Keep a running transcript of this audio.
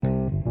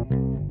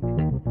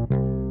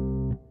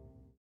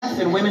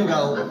and women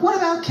go, what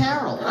about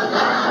Carol?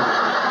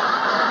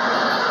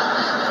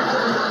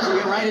 So we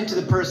get right into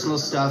the personal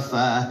stuff.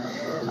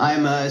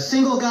 I'm a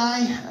single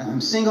guy. I'm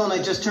single and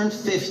I just turned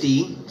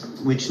 50,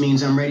 which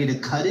means I'm ready to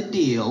cut a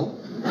deal.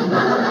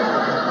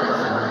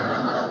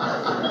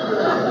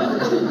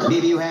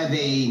 Maybe you have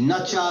a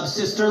nutjob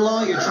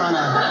sister-in-law you're trying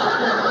to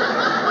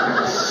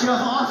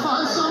shove off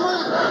on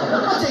someone?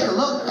 I'll take a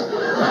look.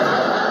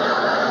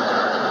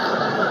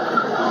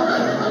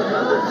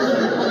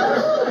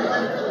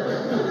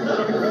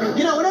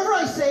 You know, whenever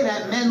I say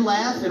that, men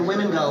laugh and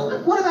women go,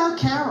 what about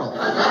Carol?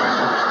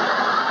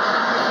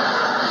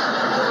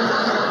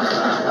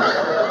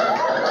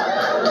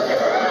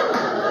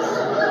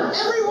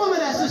 Every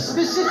woman has a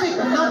specific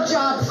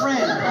nutjob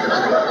friend.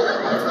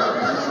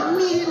 You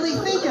immediately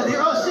think of,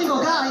 they're all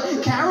single guy.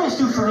 Carol's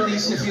due for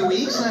release in a few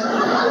weeks.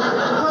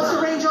 What's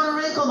the range on her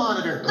ankle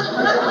monitor?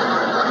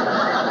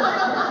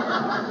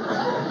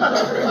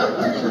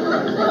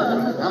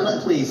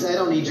 Please, I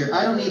don't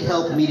need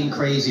help meeting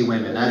crazy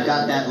women. I've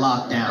got that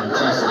locked down,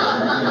 trust me. You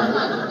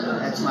know,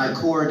 that's my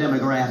core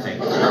demographic.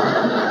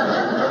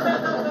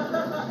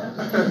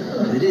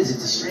 But it's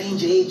a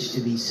strange age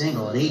to be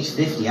single at age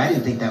 50. I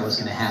didn't think that was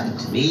going to happen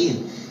to me.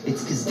 And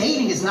it's because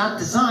dating is not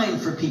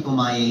designed for people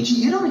my age.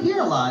 You don't hear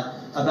a lot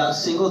about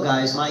single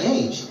guys my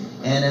age.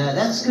 And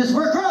that's because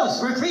we're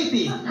gross, we're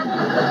creepy.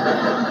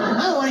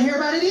 I don't want to hear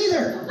about it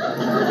either.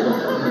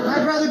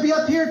 I'd rather be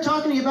up here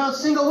talking to you about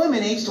single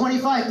women aged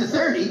 25 to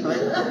 30, but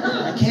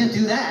I can't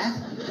do that.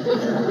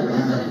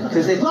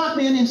 Because they blocked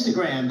me on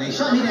Instagram. They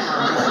shut me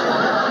down.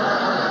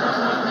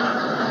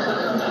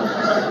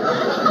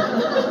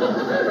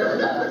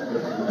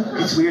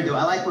 It's weird though.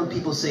 I like when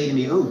people say to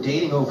me, oh,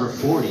 dating over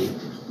 40,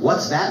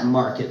 what's that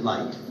market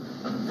like?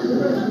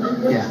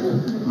 Yeah,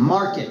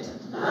 market.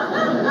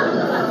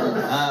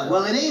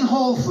 Well, it ain't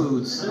Whole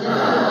Foods. It's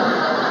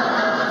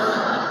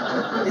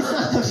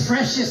not the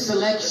freshest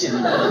selection.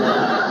 I'll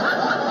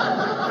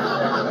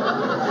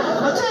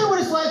tell you what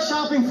it's like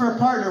shopping for a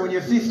partner when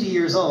you're 50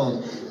 years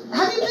old.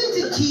 Have you been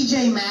to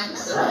TJ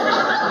Maxx?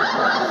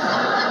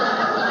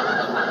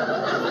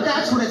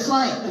 That's what it's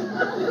like.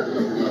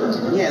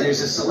 Yeah,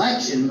 there's a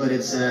selection, but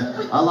it's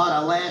a lot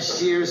of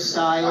last year's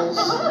styles,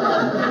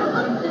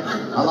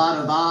 a lot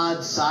of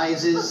odd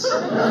sizes.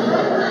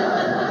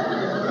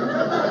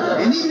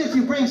 And even if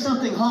you bring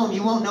something home,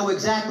 you won't know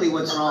exactly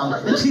what's wrong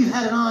until you've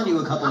had it on you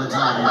a couple of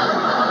times.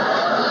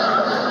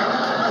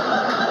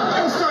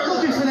 You'll start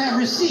looking for that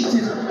receipt.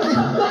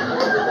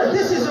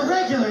 This is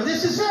irregular.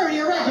 This is very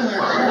irregular.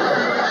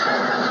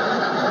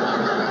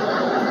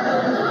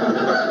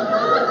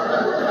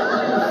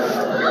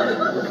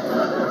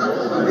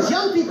 Because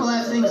young people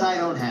have things I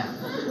don't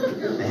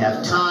have. They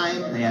have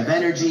time, they have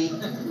energy,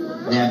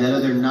 they have that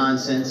other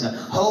nonsense,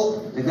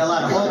 hope. They've got a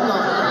lot of hope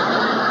going.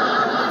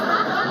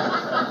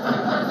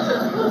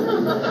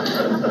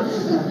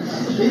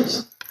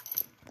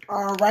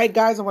 All right,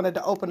 guys, I wanted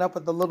to open up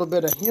with a little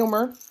bit of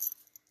humor.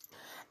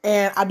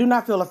 And I do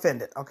not feel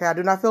offended, okay? I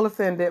do not feel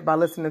offended by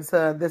listening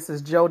to This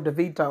Is Joe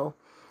DeVito.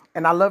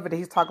 And I love it that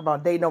he's talking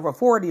about dating over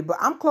 40, but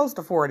I'm close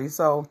to 40,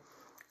 so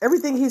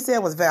everything he said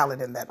was valid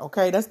in that,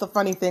 okay? That's the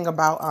funny thing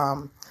about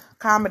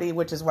comedy,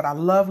 which is what I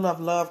love, love,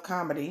 love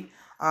comedy.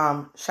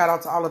 Shout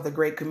out to all of the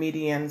great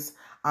comedians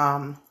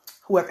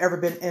who have ever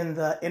been in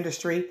the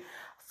industry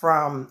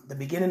from the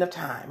beginning of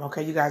time.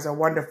 Okay, you guys are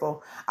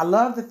wonderful. I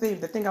love the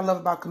thing I love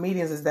about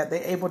comedians is that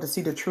they're able to see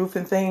the truth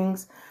in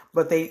things,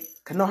 but they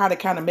can know how to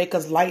kind of make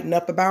us lighten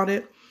up about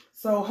it.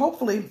 So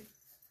hopefully,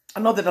 I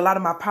know that a lot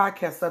of my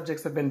podcast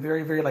subjects have been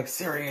very, very like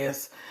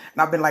serious,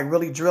 and I've been like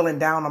really drilling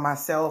down on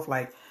myself.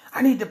 Like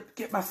I need to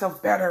get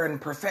myself better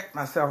and perfect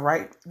myself,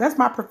 right? That's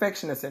my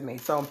perfectionist in me.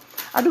 So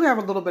I do have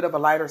a little bit of a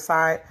lighter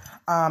side,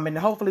 and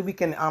hopefully we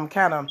can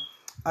kind of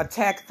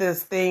attack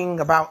this thing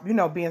about, you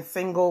know, being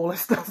single and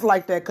stuff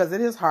like that, because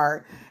it is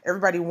hard.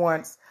 Everybody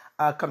wants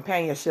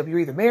companionship. You're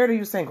either married or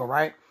you're single,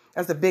 right?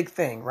 That's a big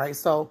thing, right?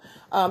 So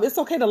it's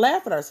okay to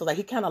laugh at her. So like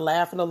he kind of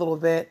laughing a little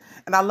bit.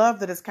 And I love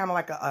that it's kind of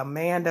like a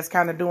man that's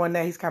kind of doing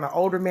that. He's kind of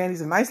older man.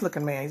 He's a nice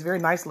looking man. He's very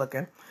nice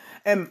looking.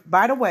 And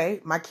by the way,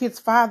 my kids'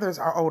 fathers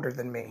are older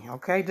than me.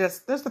 Okay,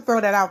 just to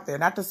throw that out there,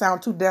 not to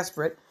sound too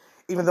desperate,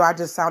 even though I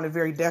just sounded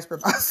very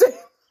desperate by saying.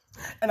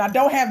 And I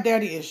don't have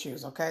daddy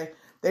issues. Okay.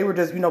 They were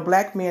just, you know,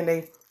 black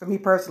men, for me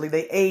personally,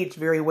 they aged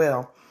very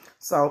well.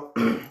 So,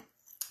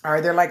 all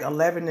right, they're like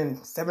 11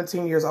 and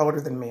 17 years older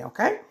than me,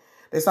 okay?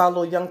 They saw a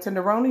little young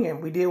tenderoni, and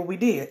we did what we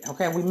did,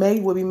 okay? We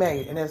made what we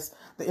made, and that's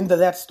the end of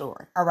that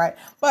story, all right?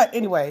 But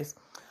anyways,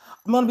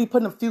 I'm going to be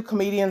putting a few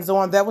comedians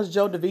on. That was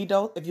Joe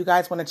DeVito. If you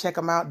guys want to check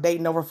him out,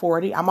 dating over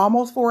 40. I'm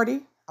almost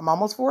 40,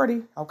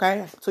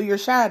 okay? 2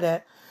 years shy of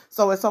that.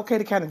 So it's okay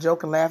to kind of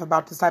joke and laugh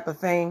about this type of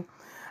thing,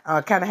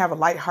 kind of have a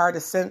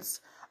lighthearted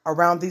sense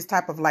around these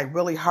type of like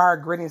really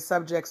hard gritting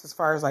subjects as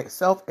far as like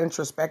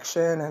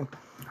self-introspection and,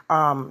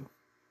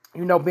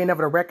 you know, being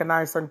able to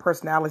recognize certain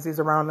personalities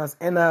around us,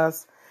 in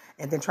us,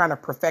 and then trying to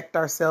perfect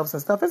ourselves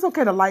and stuff. It's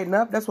okay to lighten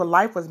up. That's what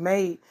life was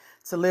made,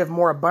 to live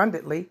more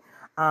abundantly.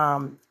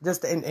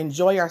 just to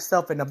enjoy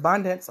ourselves in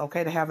abundance,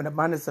 okay, to have an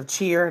abundance of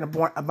cheer and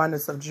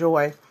abundance of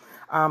joy.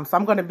 So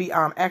I'm going to be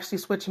actually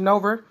switching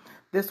over.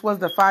 This was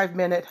the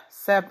 5-minute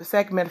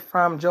segment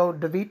from Joe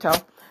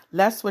DeVito.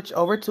 Let's switch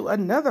over to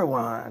another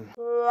one.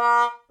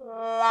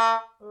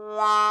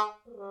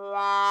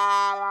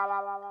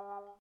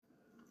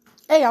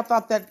 Hey, I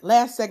thought that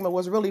last segment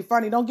was really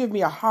funny. Don't give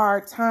me a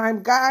hard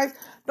time, guys.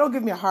 Don't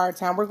give me a hard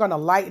time. We're going to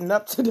lighten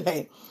up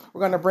today. We're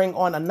going to bring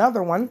on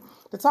another one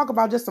to talk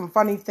about just some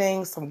funny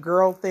things, some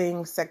girl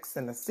things, Sex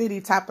in the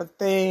City type of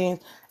things,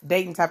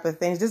 dating type of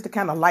things, just to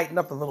kind of lighten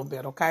up a little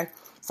bit, okay?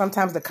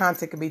 Sometimes the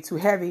content can be too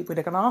heavy, but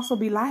it can also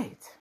be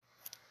light.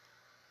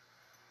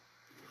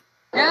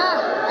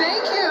 Yeah,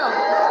 thank you.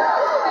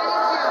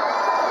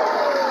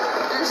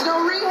 There's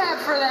no rehab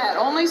for that,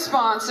 only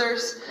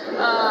sponsors.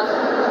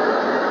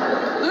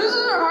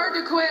 Losers are hard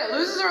to quit.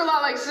 Losers are a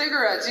lot like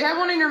cigarettes. You have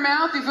one in your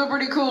mouth, you feel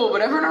pretty cool,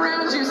 but everyone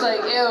around you is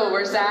like, ew,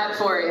 we're sad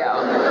for you.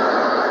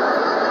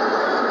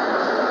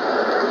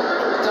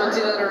 Don't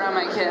do that around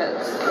my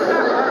kids.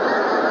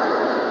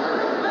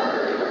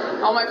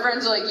 All my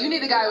friends are like, you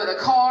need a guy with a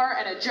car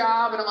and a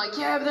job, and I'm like,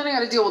 yeah, but then I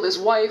gotta deal with his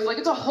wife. Like,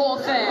 it's a whole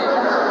thing.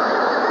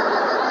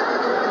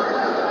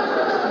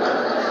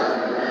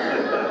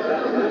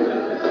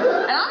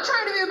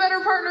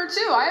 Partner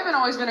too. I haven't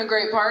always been a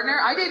great partner.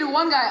 I dated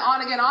one guy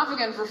on again, off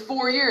again for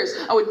 4 years.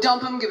 I would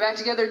dump him, get back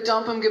together,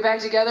 dump him, get back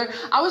together.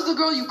 I was the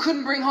girl you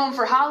couldn't bring home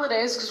for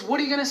holidays because what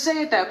are you going to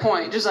say at that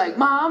point? Just like,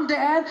 Mom,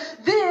 Dad,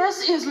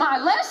 this is my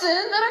lesson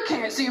that I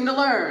can't seem to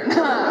learn.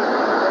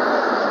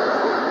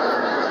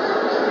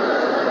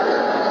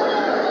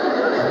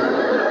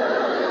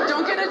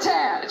 Don't get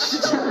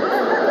attached.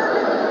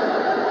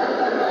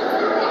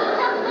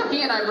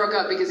 He and I broke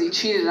up because he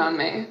cheated on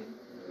me.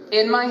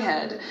 In my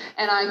head,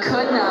 and I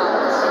could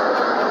not.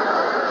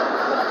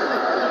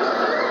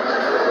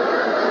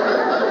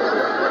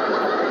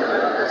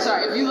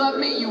 Sorry, if you love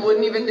me, you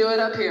wouldn't even do it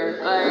up here.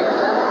 Like,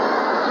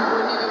 you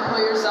wouldn't even put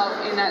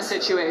yourself in that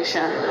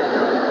situation.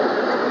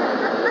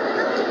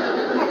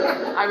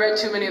 I read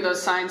too many of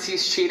those signs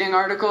he's cheating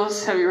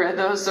articles. Have you read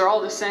those? They're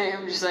all the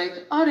same. Just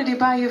like, oh, did he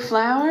buy you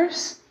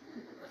flowers?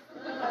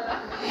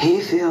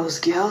 He feels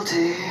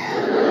guilty.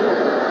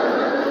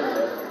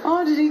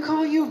 Oh, did he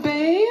call you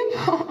babe?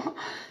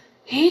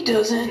 He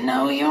doesn't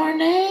know your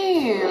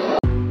name.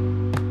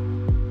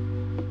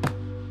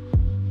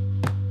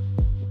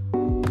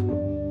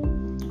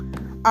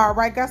 All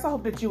right, guys, I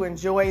hope that you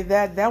enjoyed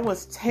that. That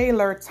was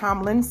Taylor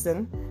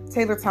Tomlinson,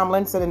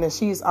 and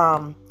she's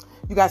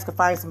you guys can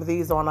find some of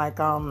these on like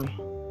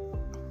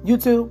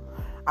YouTube.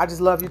 I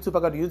just love YouTube. I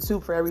go to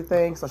YouTube for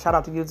everything, so shout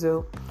out to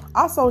YouTube.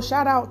 Also,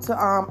 shout out to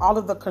all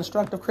of the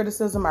constructive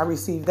criticism. I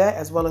received that,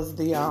 as well as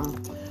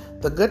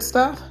the good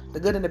stuff, the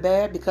good and the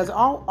bad, because it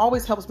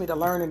always helps me to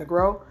learn and to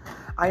grow.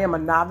 I am a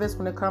novice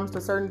when it comes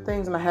to certain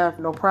things, and I have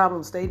no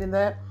problem stating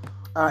that.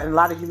 And a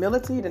lot of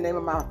humility. The name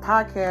of my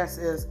podcast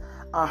is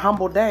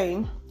Humble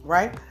Dame,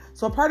 right?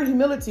 So a part of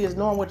humility is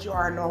knowing what you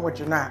are and knowing what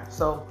you're not.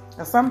 So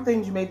in some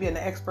things you may be an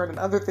expert, and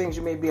other things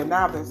you may be a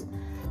novice.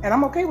 And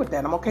I'm okay with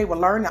that. I'm okay with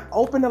learning. I'm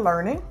open to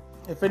learning.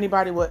 If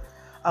anybody would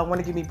want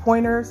to give me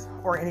pointers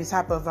or any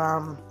type of,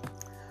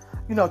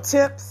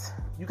 tips,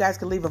 you guys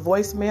can leave a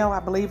voicemail, I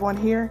believe, on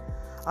here,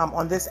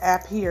 on this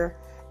app here.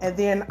 And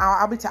then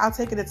I'll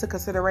take it into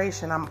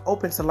consideration. I'm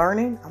open to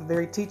learning. I'm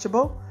very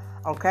teachable.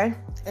 Okay.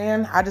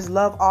 And I just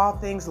love all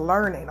things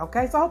learning.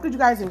 Okay. So I hope that you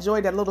guys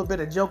enjoyed that little bit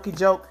of jokey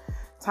joke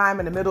time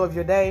in the middle of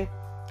your day.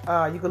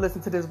 You can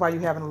listen to this while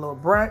you're having a little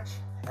brunch,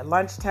 at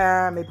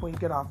lunchtime, maybe when you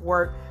get off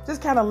work.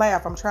 Just kind of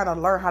laugh. I'm trying to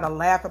learn how to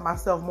laugh at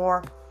myself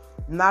more,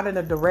 not in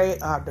a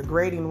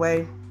degrading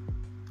way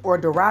or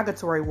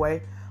derogatory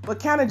way, but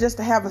kind of just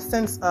to have a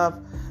sense of,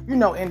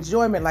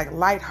 enjoyment, like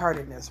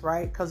lightheartedness,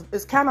 right? Because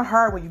it's kind of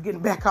hard when you're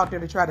getting back out there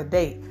to try to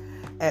date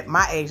at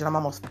my age, and I'm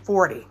almost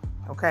 40.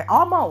 Okay,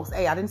 almost.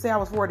 Hey, I didn't say I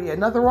was 40. There's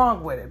nothing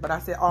wrong with it, but I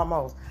said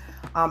almost.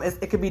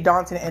 It can be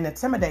daunting and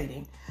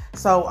intimidating.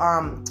 So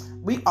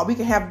we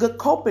can have good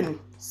coping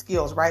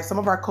skills, right? Some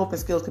of our coping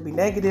skills could be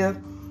negative.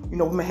 We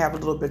may have a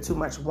little bit too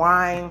much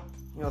wine,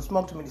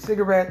 smoke too many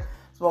cigarettes,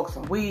 smoke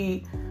some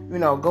weed,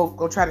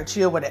 go try to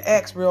chill with an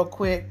ex real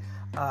quick.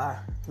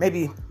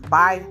 Maybe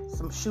buy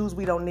some shoes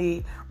we don't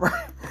need,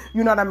 right?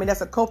 You know what I mean?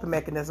 That's a coping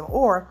mechanism.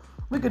 Or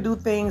we could do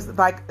things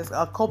like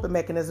a coping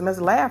mechanism is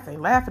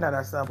laughing at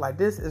ourselves. Like,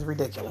 this is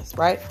ridiculous,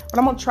 right? But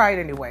I'm going to try it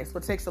anyway. So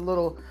it takes a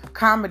little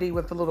comedy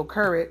with a little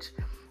courage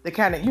to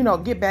kind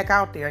of, get back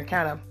out there and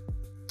kind of,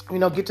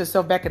 get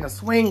yourself back in the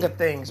swing of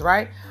things,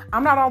 right?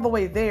 I'm not all the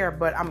way there,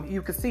 but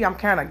you can see I'm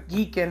kind of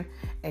geeking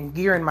and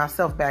gearing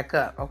myself back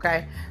up,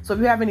 okay? So if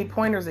you have any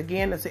pointers,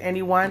 again, to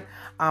anyone,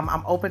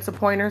 I'm open to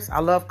pointers. I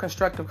love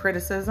constructive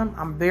criticism.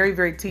 I'm very,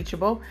 very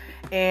teachable,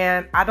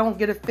 and I don't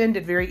get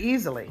offended very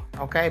easily,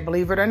 okay?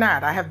 Believe it or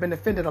not, I have been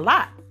offended a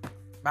lot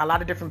by a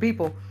lot of different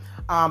people,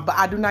 but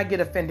I do not get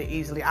offended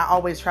easily. I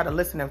always try to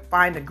listen and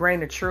find the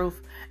grain of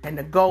truth and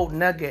the gold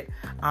nugget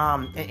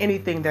in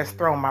anything that's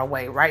thrown my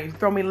way, right? You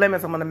throw me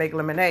lemons, I'm going to make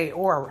lemonade,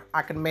 or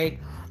I can make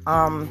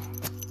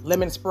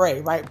lemon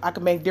spray, right? I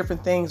can make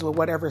different things with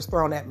whatever is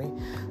thrown at me.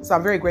 So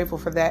I'm very grateful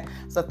for that.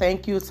 So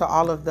thank you to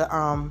all of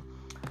the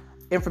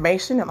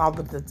information and all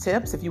of the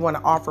tips. If you want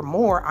to offer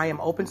more, I am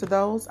open to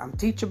those. I'm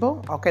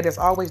teachable. Okay, there's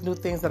always new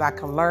things that I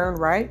can learn,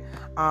 right?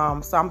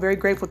 So I'm very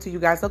grateful to you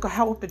guys. Look, I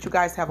hope that you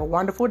guys have a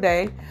wonderful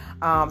day.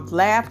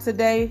 Laugh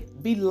today.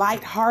 Be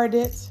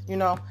lighthearted.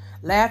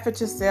 Laugh at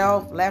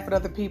yourself, laugh at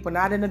other people,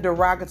 not in a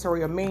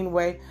derogatory or mean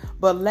way,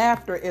 but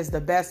laughter is the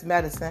best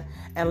medicine,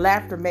 and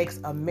laughter makes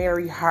a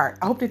merry heart.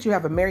 I hope that you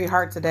have a merry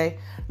heart today,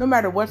 no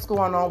matter what's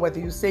going on, whether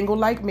you're single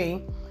like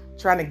me,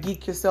 trying to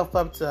geek yourself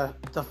up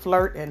to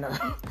flirt and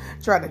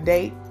try to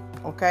date,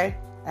 okay?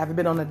 I haven't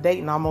been on a date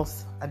in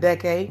almost a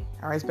decade.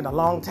 All right, it's been a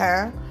long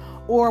time.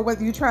 Or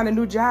whether you're trying a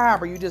new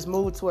job or you just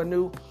moved to a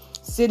new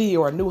city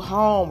or a new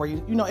home, or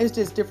it's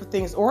just different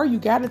things. Or you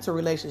got into a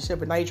relationship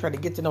and now you're trying to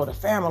get to know the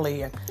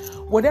family, and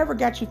whatever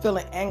got you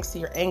feeling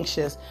angsty or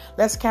anxious,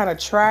 let's kind of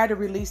try to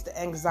release the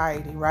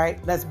anxiety,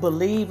 right? Let's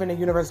believe in the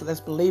universe. Let's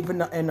believe in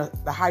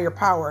the higher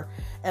power,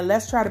 and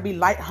let's try to be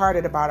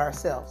lighthearted about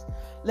ourselves.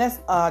 Let's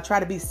try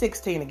to be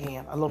 16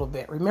 again a little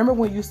bit. Remember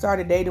when you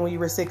started dating when you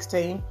were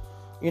 16?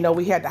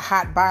 We had the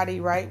hot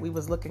body, right? We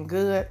was looking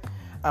good.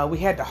 We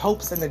had the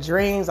hopes and the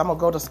dreams. I'm going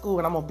to go to school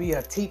and I'm going to be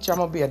a teacher. I'm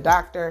going to be a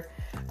doctor.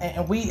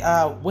 And we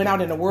went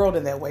out in the world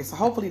in that way. So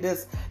hopefully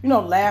this,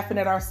 laughing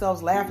at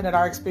ourselves, laughing at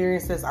our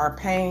experiences, our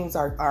pains,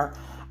 our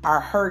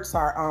hurts,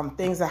 our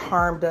things that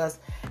harmed us,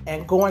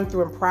 and going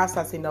through and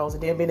processing those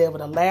and then being able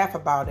to laugh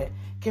about it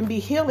can be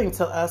healing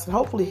to us and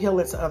hopefully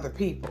healing to other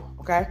people.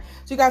 Okay.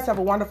 So you guys have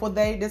a wonderful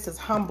day. This is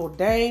Humble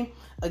Day.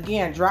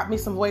 Again, drop me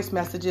some voice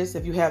messages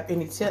if you have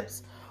any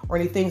tips or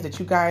any things that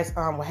you guys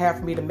will have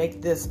for me to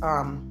make this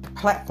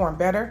platform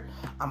better.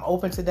 I'm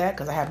open to that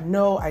because I have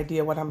no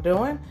idea what I'm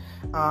doing.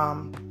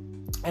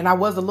 And I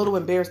was a little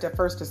embarrassed at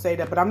first to say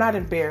that, but I'm not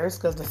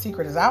embarrassed because the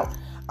secret is out.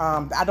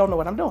 I don't know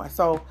what I'm doing.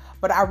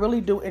 But I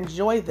really do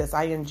enjoy this.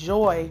 I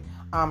enjoy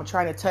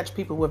trying to touch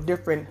people with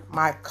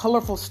my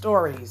colorful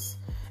stories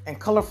and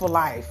colorful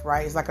life,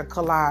 right? It's like a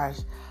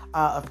collage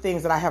of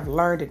things that I have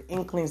learned and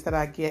inklings that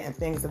I get and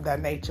things of that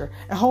nature.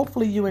 And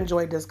hopefully you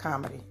enjoyed this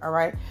comedy, all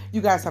right?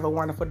 You guys have a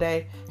wonderful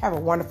day. Have a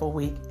wonderful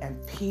week,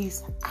 and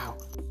peace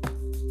out.